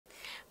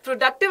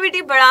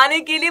Productivity बढ़ाने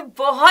के लिए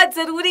बहुत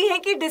जरूरी है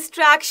कि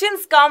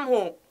डिस्ट्रैक्शंस कम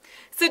हो.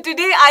 So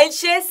today I'll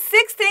share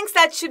 6 things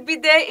that should be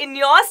there in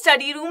your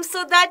study room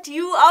so that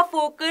you are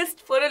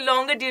focused for a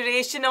longer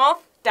duration of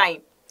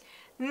time.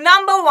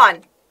 Number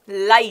 1,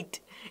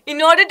 light.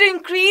 In order to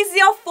increase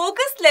your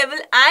focus level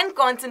and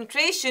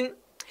concentration,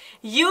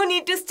 you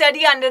need to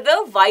study under the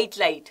white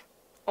light.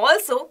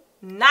 Also,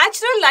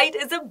 natural light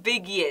is a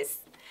big yes.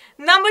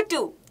 Number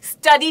 2,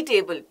 study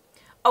table.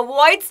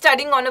 Avoid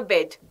studying on a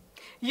bed.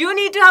 You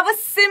need to have a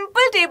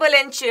simple table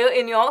and chair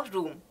in your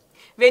room.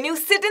 When you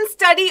sit and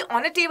study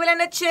on a table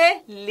and a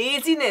chair,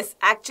 laziness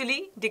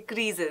actually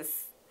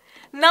decreases.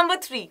 Number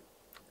 3,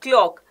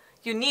 clock.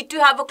 You need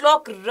to have a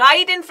clock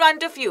right in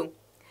front of you.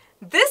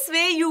 This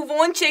way you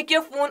won't check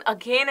your phone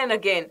again and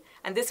again.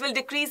 And this will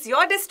decrease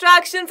your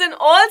distractions, and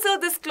also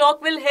this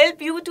clock will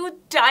help you to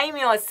time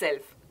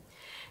yourself.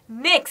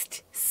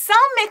 Next,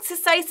 some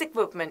exercise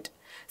equipment.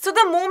 So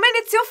the moment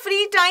it's your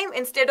free time,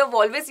 instead of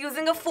always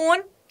using a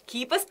phone,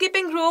 keep a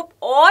skipping rope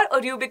or a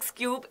Rubik's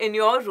Cube in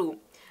your room.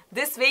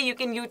 This way you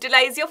can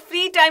utilize your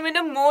free time in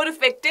a more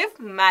effective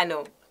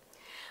manner.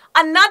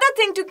 Another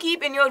thing to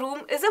keep in your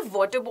room is a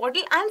water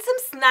bottle and some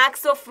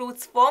snacks or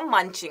fruits for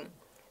munching.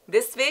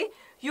 This way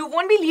you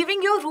won't be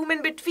leaving your room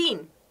in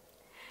between.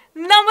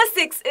 Number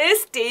 6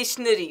 is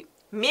stationery.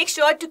 Make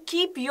sure to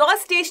keep your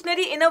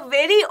stationery in a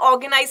very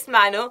organized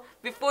manner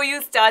before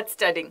you start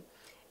studying.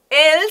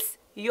 Else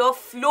your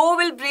flow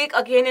will break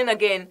again and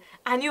again,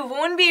 and you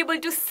won't be able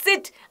to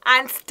sit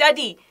and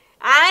study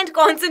and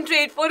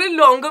concentrate for a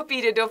longer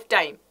period of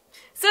time.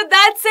 So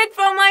that's it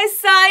from my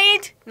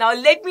side. Now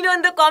let me know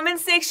in the comment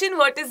section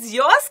what is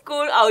your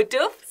score out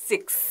of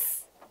 6.